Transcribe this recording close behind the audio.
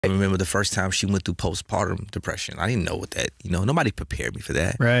I remember the first time she went through postpartum depression. I didn't know what that, nobody prepared me for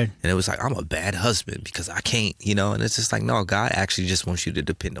that. Right. And it was like, I'm a bad husband because I can't, and it's just like, no, God actually just wants you to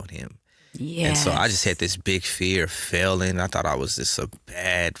depend on him. Yes. And so I just had this big fear of failing. I thought I was just a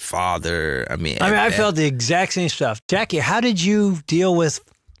bad father. I felt the exact same stuff. Jackie, how did you deal with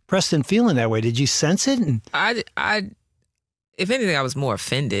Preston feeling that way? Did you sense it? If anything, I was more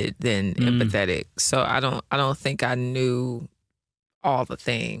offended than empathetic. So I don't think I knew all the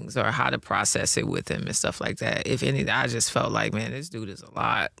things or how to process it with him and stuff like that. If anything, I just felt like, man, this dude is a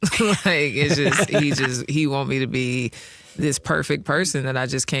lot. Like he want me to be this perfect person that I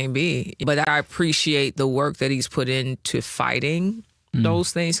just can't be. But I appreciate the work that he's put into fighting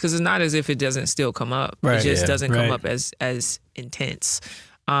those things, because it's not as if it doesn't still come up. Right, it just doesn't come up as intense.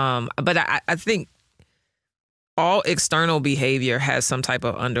 But I think all external behavior has some type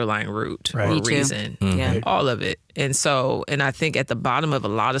of underlying root or reason. Yeah. All of it. And I think at the bottom of a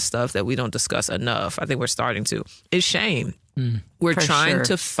lot of stuff that we don't discuss enough, I think we're starting to, is shame. We're trying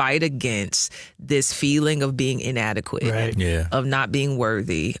to fight against this feeling of being inadequate, of not being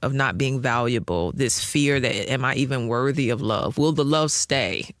worthy, of not being valuable, this fear that, am I even worthy of love? Will the love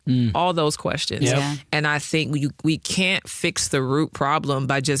stay? All those questions. Yeah. And I think we can't fix the root problem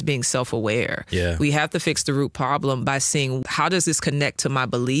by just being self-aware. Yeah. We have to fix the root problem by seeing, how does this connect to my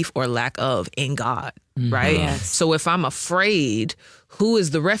belief or lack of in God, right? Yes. So if I'm afraid, who is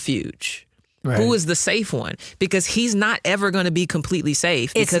the refuge? Right. Who is the safe one? Because he's not ever going to be completely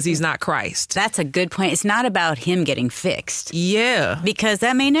safe because he's not Christ. That's a good point. It's not about him getting fixed. Yeah. Because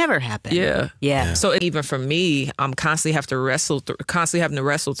that may never happen. Yeah. So even for me, I'm constantly having to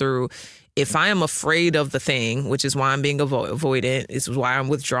wrestle through, if I am afraid of the thing, which is why I'm being avoidant, this is why I'm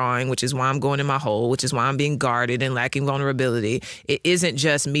withdrawing, which is why I'm going in my hole, which is why I'm being guarded and lacking vulnerability. It isn't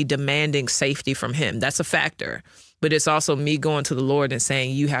just me demanding safety from him. That's a factor. But it's also me going to the Lord and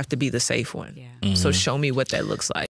saying, you have to be the safe one. Yeah. So show me what that looks like.